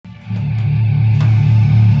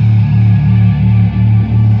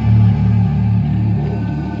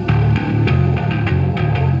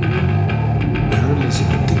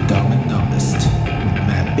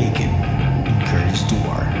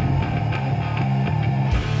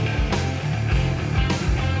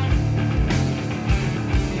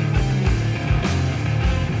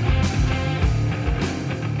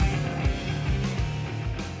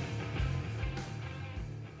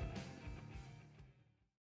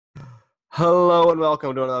Hello and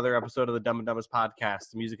welcome to another episode of the Dumb and Dumbest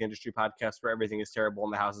Podcast, the music industry podcast where everything is terrible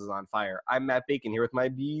and the house is on fire. I'm Matt Bacon here with my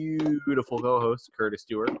beautiful co-host, Curtis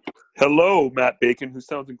Stewart. Hello, Matt Bacon, who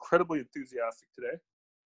sounds incredibly enthusiastic today.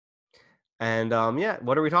 And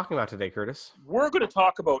what are we talking about today, Curtis? We're going to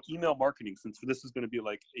talk about email marketing, since this is going to be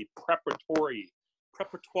like a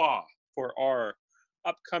repertoire for our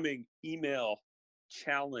upcoming email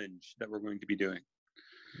challenge that we're going to be doing.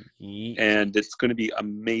 And it's going to be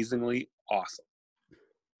amazingly awesome.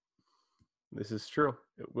 This is true.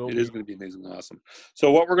 It is going to be amazingly awesome.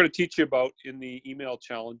 So what we're going to teach you about in the email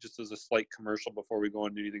challenge, just as a slight commercial before we go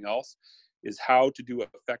into anything else, is how to do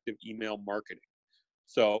effective email marketing.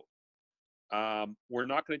 So we're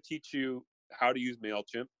not going to teach you how to use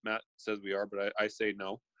MailChimp. Matt says we are, but I say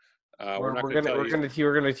no. We're going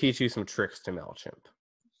to teach you some tricks to MailChimp.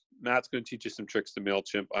 Matt's going to teach you some tricks to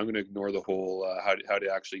MailChimp. I'm going to ignore the whole how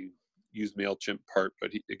to actually use MailChimp part,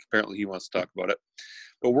 but apparently he wants to talk about it.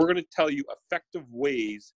 But we're going to tell you effective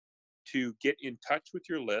ways to get in touch with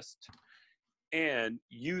your list and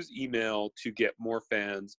use email to get more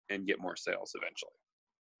fans and get more sales eventually.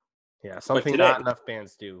 Yeah, something not enough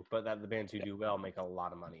bands do, but that the bands who do well make a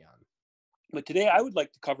lot of money on. But today I would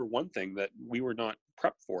like to cover one thing that we were not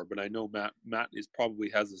prepped for, but I know Matt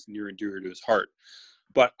probably has this near and dear to his heart.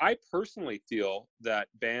 But I personally feel that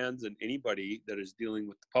bands and anybody that is dealing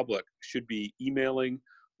with the public should be emailing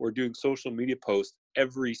or doing social media posts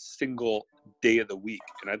every single day of the week.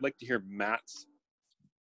 And I'd like to hear Matt's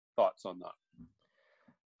thoughts on that.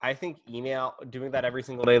 I think doing that every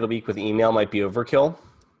single day of the week with email might be overkill.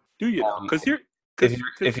 Do you know? Because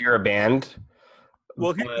if you're a band.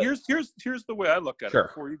 Well, here's the way I look at it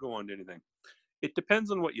before you go on to anything. It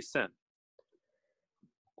depends on what you send.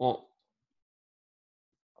 Well,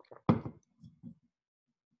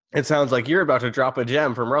 it sounds like you're about to drop a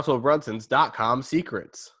gem from RussellBrunson's.com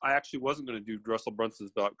secrets. I actually wasn't going to do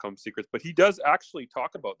RussellBrunson's.com secrets, but he does actually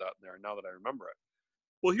talk about that in there now that I remember it.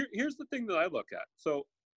 Well, here's the thing that I look at. So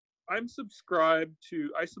I subscribe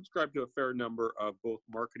to a fair number of both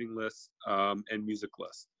marketing lists and music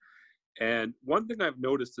lists. And one thing I've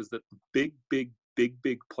noticed is that the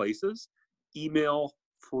big places email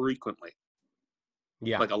frequently.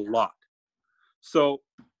 Yeah. Like a lot. So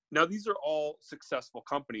now these are all successful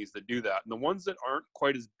companies that do that. And the ones that aren't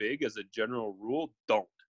quite as big as a general rule don't.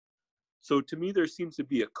 So to me, there seems to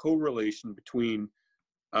be a correlation between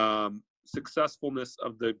successfulness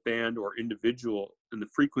of the band or individual and the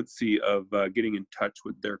frequency of getting in touch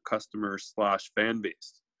with their customer/fan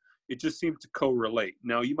base. It just seems to correlate.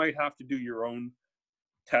 Now, you might have to do your own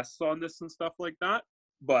tests on this and stuff like that,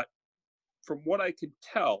 but from what I can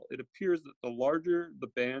tell, it appears that the larger the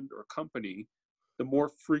band or company, the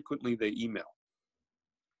more frequently they email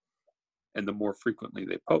and the more frequently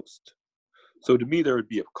they post. So to me, there would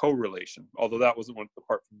be a correlation, although that wasn't the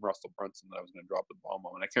part from Russell Brunson that I was going to drop the bomb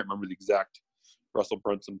on. I can't remember the exact Russell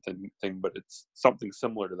Brunson thing, but it's something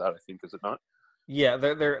similar to that, I think, is it not? Yeah,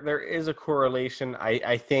 there is a correlation.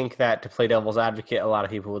 I think that, to play devil's advocate, a lot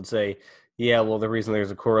of people would say, yeah, well, the reason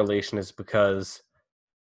there's a correlation is because,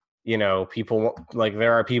 people, like,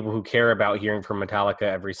 there are people who care about hearing from Metallica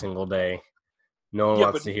every single day. No one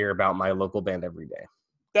wants to hear about my local band every day.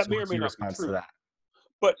 That may or may not be true. To that?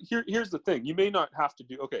 But here's the thing. You may not have to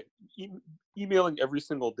do, emailing every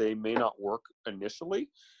single day may not work initially,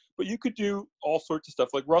 but you could do all sorts of stuff.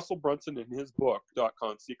 Like Russell Brunson in his book,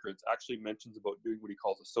 .com Secrets, actually mentions about doing what he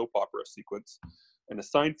calls a soap opera sequence and a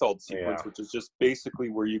Seinfeld sequence, which is just basically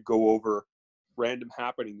where you go over random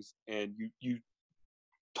happenings and you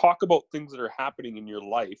talk about things that are happening in your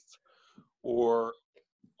life or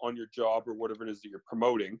on your job or whatever it is that you're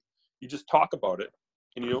promoting. You just talk about it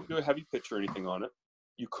and you don't do a heavy pitch or anything on it.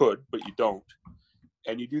 You could, but you don't.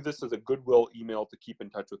 And you do this as a goodwill email to keep in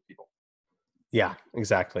touch with people. Yeah,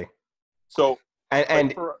 exactly. So,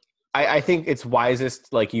 I think it's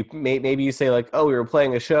wisest, like, maybe you say, like, oh, we were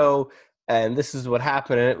playing a show and this is what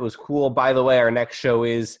happened and it was cool. By the way, our next show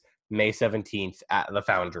is May 17th at the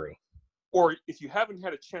Foundry. Or if you haven't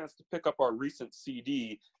had a chance to pick up our recent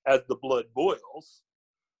CD, As the Blood Boils,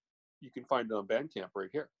 you can find it on Bandcamp right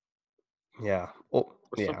here. Yeah. Oh,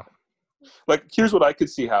 yeah. Like, here's what I could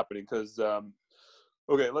see happening, because,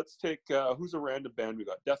 let's take, who's a random band we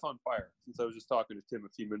got? Death on Fire, since I was just talking to Tim a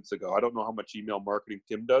few minutes ago. I don't know how much email marketing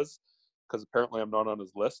Tim does, because apparently I'm not on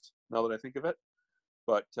his list, now that I think of it.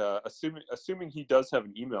 But assuming he does have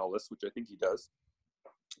an email list, which I think he does,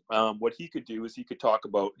 what he could do is he could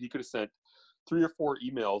have sent 3 or 4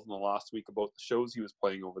 emails in the last week about the shows he was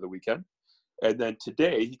playing over the weekend. And then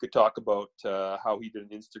today he could talk about how he did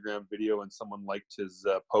an Instagram video and someone liked his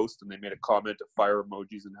post and they made a comment of fire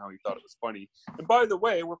emojis and how he thought it was funny. And by the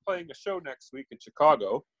way, we're playing a show next week in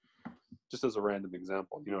Chicago, just as a random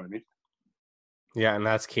example. You know what I mean? Yeah, and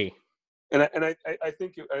that's key. And I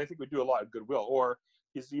think we do a lot of goodwill. Or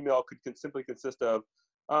his email could simply consist of,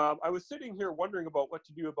 I was sitting here wondering about what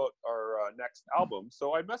to do about our next album.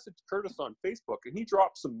 So I messaged Curtis on Facebook, and he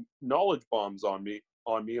dropped some knowledge bombs on me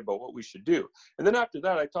about what we should do. And then after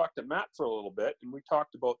that, I talked to Matt for a little bit, and we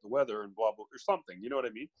talked about the weather and blah blah or something. You know what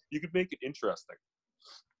I mean? You could make it interesting.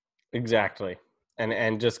 Exactly,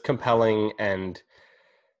 and just compelling and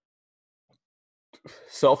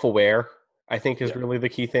self-aware, I think, is really the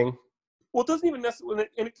key thing. Well, it doesn't even necessarily,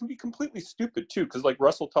 and it can be completely stupid too, because like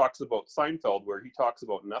Russell talks about Seinfeld, where he talks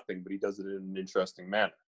about nothing, but he does it in an interesting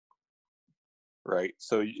manner, right?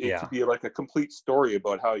 So it could be like a complete story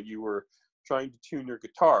about how you were trying to tune your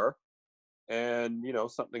guitar, and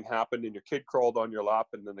something happened, and your kid crawled on your lap,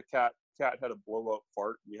 and then the cat had a blowout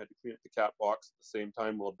fart, and you had to clean up the cat box at the same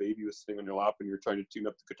time while a baby was sitting on your lap, and you were trying to tune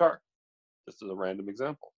up the guitar. Just as a random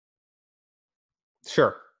example.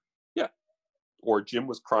 Sure. Yeah. Or Jim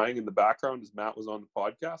was crying in the background as Matt was on the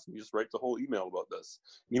podcast, and he just writes a whole email about this.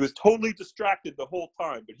 And he was totally distracted the whole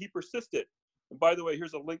time, but he persisted. And by the way,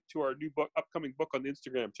 here's a link to our new upcoming book on the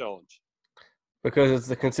Instagram challenge. Because it's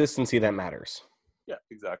the consistency that matters. Yeah,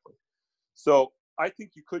 exactly. So I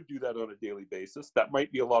think you could do that on a daily basis. That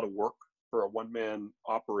might be a lot of work for a one-man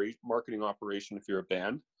marketing operation if you're a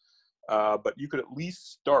band. But you could at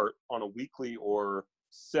least start on a weekly or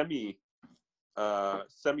semi-daily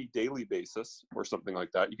basis or something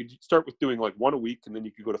like that. You could start with doing like 1 a week, and then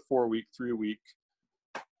you could go to 4 a week, 3 a week.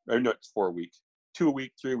 Or no, it's 4 a week, 2 a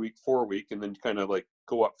week, 3 a week, 4 a week, and then kind of like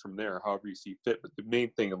go up from there, however you see fit. But the main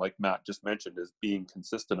thing, like Matt just mentioned, is being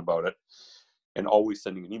consistent about it and always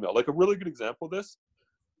sending an email. Like a really good example of this,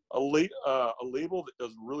 a label that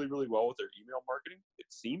does really, really well with their email marketing, it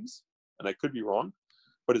seems, and I could be wrong,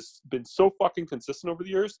 but it's been so fucking consistent over the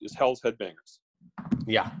years, is Hell's Headbangers.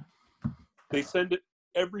 Yeah. They send it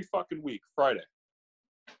every fucking week, Friday.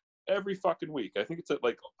 Every fucking week. I think it's at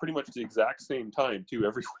like pretty much the exact same time too,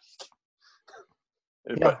 every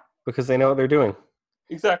week. Because they know what they're doing.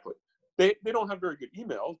 Exactly. They don't have very good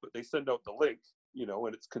emails, but they send out the link,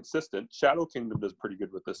 and it's consistent. Shadow Kingdom does pretty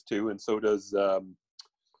good with this too, and so does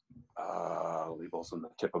labels on the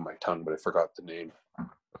tip of my tongue, but I forgot the name.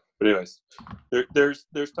 But anyways,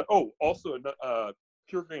 also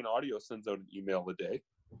Pure Grain Audio sends out an email a day,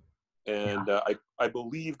 and I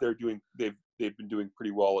believe they've been doing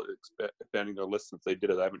pretty well at expanding their list since they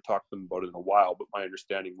did it. I haven't talked to them about it in a while, but my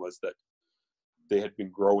understanding was that they had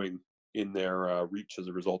been growing in their reach as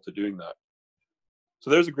a result of doing that. So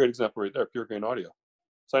there's a great example right there, Pure Grain Audio.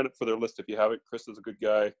 Sign up for their list if you haven't. Chris is a good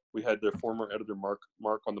guy. We had their former editor Mark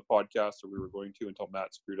on the podcast, or we were going to until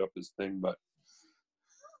Matt screwed up his thing. But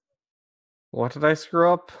what did I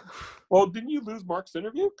screw up? Well, didn't you lose Mark's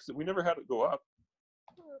interview? Because we never had it go up.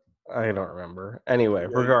 I don't remember. Anyway,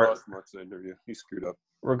 He lost Mark's interview. He screwed up.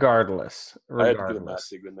 Regardless. I had to get a Matt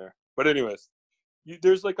dig in there. But anyways,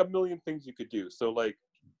 there's like a million things you could do. So like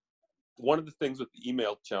one of the things with the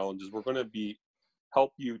email challenge is we're going to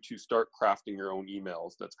help you to start crafting your own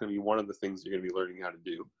emails. That's going to be one of the things you're going to be learning how to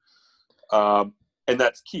do. And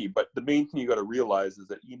that's key. But the main thing you got to realize is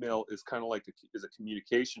that email is kind of like is a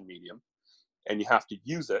communication medium, and you have to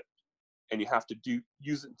use it, and you have to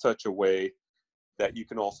use it in such a way that you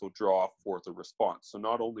can also draw forth a response. So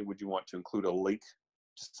not only would you want to include a link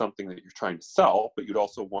to something that you're trying to sell, but you'd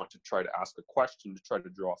also want to try to ask a question to try to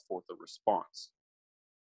draw forth a response.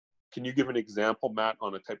 Can you give an example, Matt,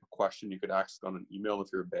 on a type of question you could ask on an email if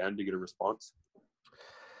you're a band to get a response?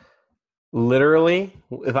 Literally,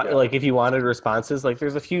 if you wanted responses, like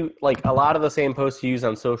there's a lot of the same posts you use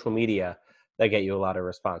on social media that get you a lot of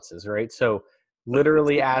responses, right? So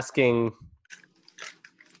literally asking,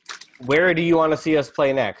 where do you want to see us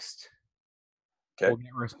play next? Okay. We'll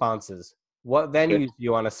get responses. What venues do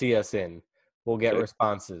you want to see us in? We'll get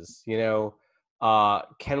responses.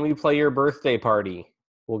 Can we play your birthday party?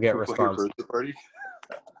 We'll get responses. Birthday party?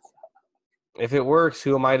 If it works,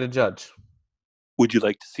 who am I to judge? Would you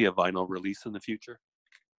like to see a vinyl release in the future?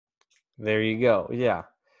 There you go. Yeah.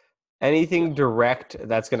 Anything direct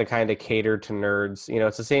that's going to kind of cater to nerds.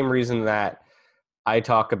 It's the same reason that I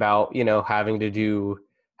talk about,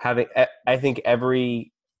 I think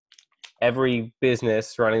every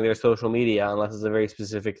business running their social media, unless it's a very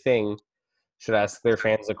specific thing, should ask their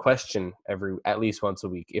fans a question at least once a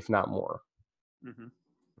week, if not more. Mm-hmm.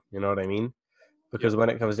 You know what I mean? Because when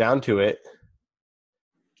it comes down to it,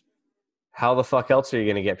 how the fuck else are you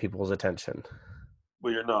going to get people's attention?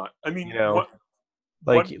 Well, you're not. I mean, You know,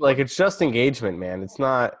 like it's just engagement, man. It's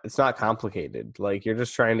not complicated. Like you're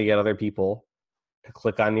just trying to get other people to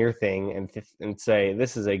click on your thing and say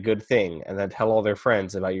this is a good thing, and then tell all their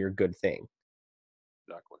friends about your good thing.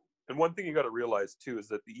 Exactly. And one thing you got to realize too is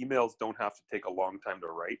that the emails don't have to take a long time to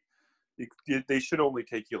write. They should only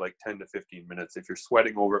take you like 10 to 15 minutes. If you're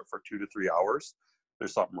sweating over it for 2 to 3 hours,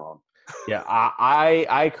 there's something wrong. Yeah,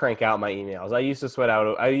 I crank out my emails. I used to sweat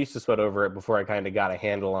over it before I kind of got a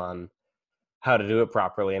handle on how to do it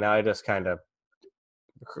properly, and now I just kind of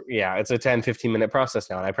it's a 10-15 minute process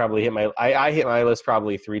now, and I probably I hit my list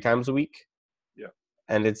probably 3 times a week. Yeah.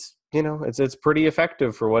 And it's it's pretty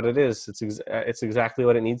effective for what it is. It's exactly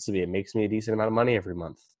what it needs to be. It makes me a decent amount of money every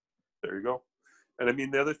month. There you go. And I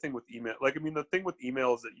mean, the other thing with email, the thing with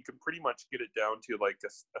email is that you can pretty much get it down to like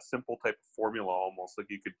a simple type of formula almost. Like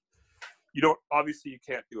obviously you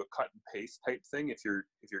can't do a cut and paste type thing if you're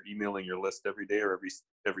emailing your list every day or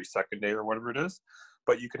every second day or whatever it is.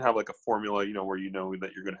 But you can have like a formula, where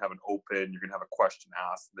that you're going to have an open, you're going to have a question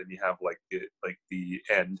asked, and then you have like the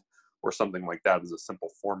end or something like that as a simple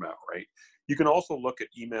format, right? You can also look at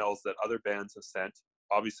emails that other bands have sent.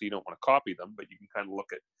 Obviously, you don't want to copy them, but you can kind of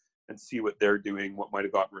look at and see what they're doing, what might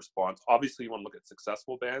have gotten response. Obviously, you want to look at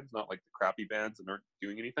successful bands, not like the crappy bands that aren't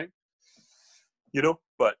doing anything,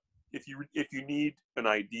 But if you need an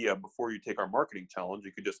idea before you take our marketing challenge,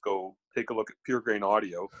 you could just go take a look at Pure Grain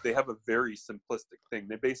Audio. They have a very simplistic thing.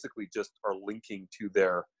 They basically just are linking to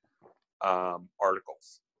their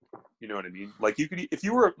articles. You know what I mean? Like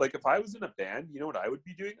if I was in a band, you know what I would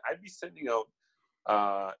be doing? I'd be sending out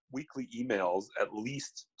weekly emails, at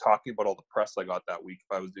least talking about all the press I got that week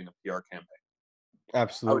if I was doing a PR campaign.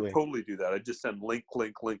 Absolutely. I would totally do that. I'd just send link.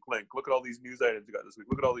 Look at all these news items we got this week.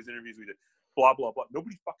 Look at all these interviews we did. Blah, blah, blah.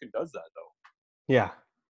 Nobody fucking does that, though. Yeah.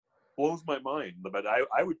 Blows my mind. But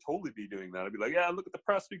I would totally be doing that. I'd be like, yeah, look at the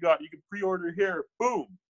press we got. You can pre-order here. Boom.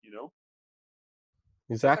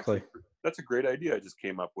 Exactly. That's a great idea I just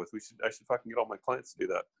came up with. I should fucking get all my clients to do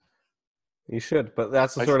that. You should, but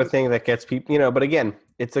that's the sort of thing that gets people, but again,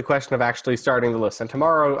 it's a question of actually starting the list. And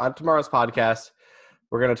on tomorrow's podcast,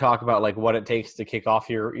 we're going to talk about like what it takes to kick off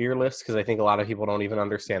your list, because I think a lot of people don't even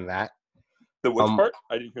understand that. The which part?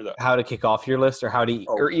 I didn't hear that. How to kick off your list, or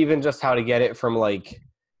or even just how to get it from like,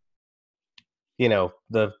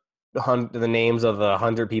 the names of the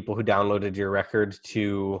 100 people who downloaded your record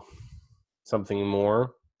to something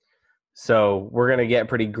more. So we're going to get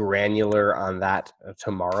pretty granular on that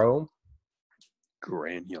tomorrow.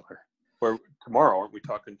 Granular. Where tomorrow aren't we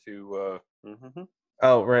talking to?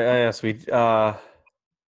 Oh right, yes we. Are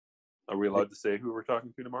we allowed to say who we're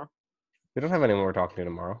talking to tomorrow? We don't have anyone we're talking to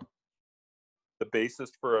tomorrow. The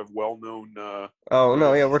bassist for a well-known. Oh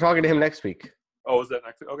no, yeah, we're talking to him next week. Oh, is that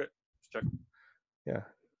next week? Okay, just check. Yeah.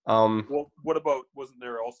 Well, what about? Wasn't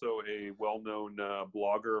there also a well-known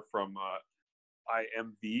blogger from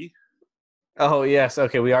IMV? Oh yes,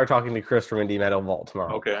 okay. We are talking to Chris from Indie Metal Vault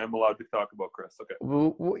tomorrow. Okay, I'm allowed to talk about Chris. Okay.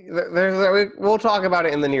 We'll talk about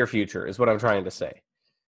it in the near future, is what I'm trying to say.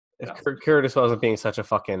 If Curtis wasn't being such a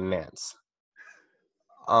fucking nance.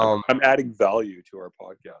 I'm adding value to our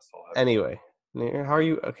podcast. Anyway, how are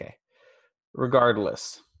you? Okay.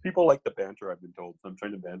 Regardless. People like the banter, I've been told. So I'm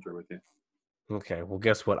trying to banter with you. Okay, well,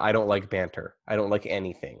 guess what? I don't like banter. I don't like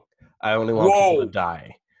anything. I only want people to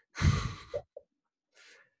die.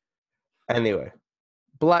 Anyway,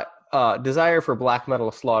 desire for black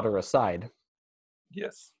metal slaughter aside.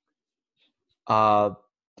 Yes.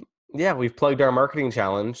 Yeah, we've plugged our marketing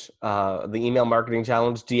challenge, the email marketing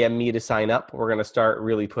challenge. DM me to sign up. We're going to start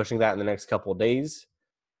really pushing that in the next couple of days.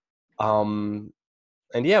 And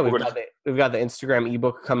yeah, we've got the Instagram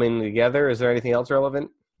ebook coming together. Is there anything else relevant?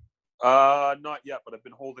 Not yet, but I've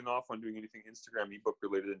been holding off on doing anything Instagram ebook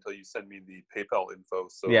related until you send me the PayPal info.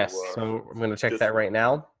 So yes, so I'm going to check that right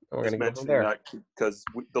now. We're going to go from there. That because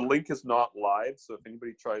the link is not live, so if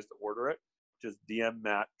anybody tries to order it, just DM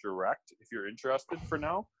Matt direct if you're interested for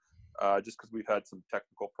now. Just because we've had some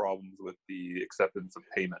technical problems with the acceptance of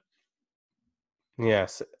payment.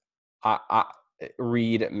 Yes,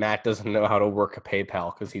 Reed, Matt doesn't know how to work a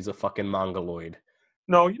PayPal because he's a fucking mongoloid.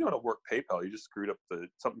 No, you know how to work PayPal. You just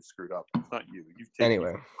something screwed up. It's not you. You've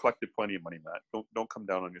collected plenty of money, Matt. Don't come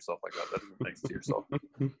down on yourself like that. That isn't nice to yourself.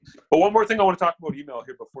 But one more thing I want to talk about email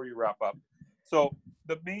here before you wrap up. So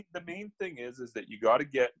the main thing is that you got to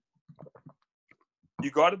get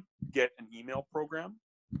an email program,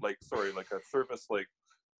 like a service like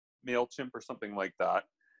MailChimp or something like that.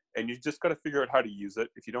 And you just got to figure out how to use it.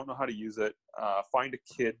 If you don't know how to use it, find a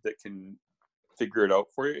kid that can figure it out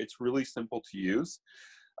for you. It's really simple to use.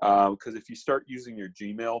 Because if you start using your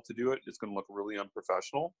Gmail to do it, it's going to look really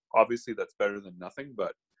unprofessional. Obviously, that's better than nothing,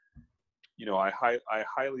 but I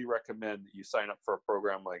highly recommend that you sign up for a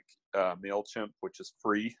program like MailChimp, which is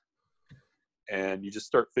free, and you just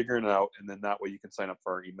start figuring it out, and then that way you can sign up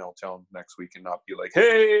for our email challenge next week and not be like,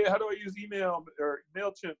 hey, how do I use email or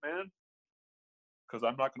MailChimp, man? Because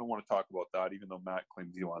I'm not going to want to talk about that, even though Matt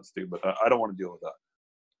claims he wants to, but I don't want to deal with that.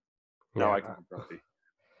 Yeah. Now I can be grumpy.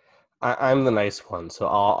 I'm the nice one, so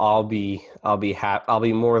I'll be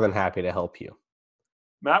more than happy to help you.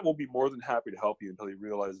 Matt will be more than happy to help you until he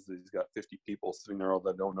realizes that he's got 50 people sitting there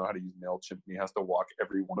that don't know how to use MailChimp, and he has to walk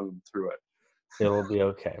every one of them through it. It'll be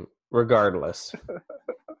okay, regardless.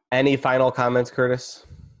 Any final comments, Curtis?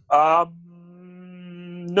 No.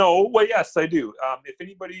 Well, yes, I do. If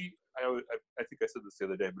anybody, I think I said this the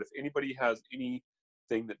other day, but if anybody has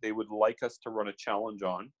anything that they would like us to run a challenge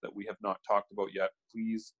on that we have not talked about yet,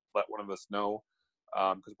 please let one of us know,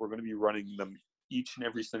 because we're going to be running them each and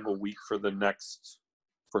every single week for the next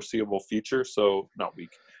foreseeable future. So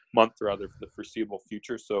month rather, for the foreseeable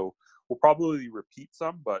future. So we'll probably repeat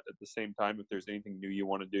some, but at the same time, if there's anything new you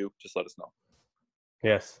want to do, just let us know.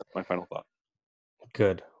 Yes. That's my final thought.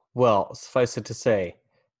 Good. Well, suffice it to say,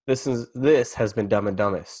 this has been Dumb and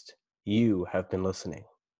Dumbest. You have been listening.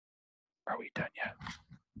 Are we done yet?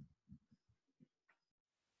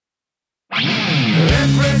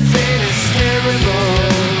 Everything is terrible.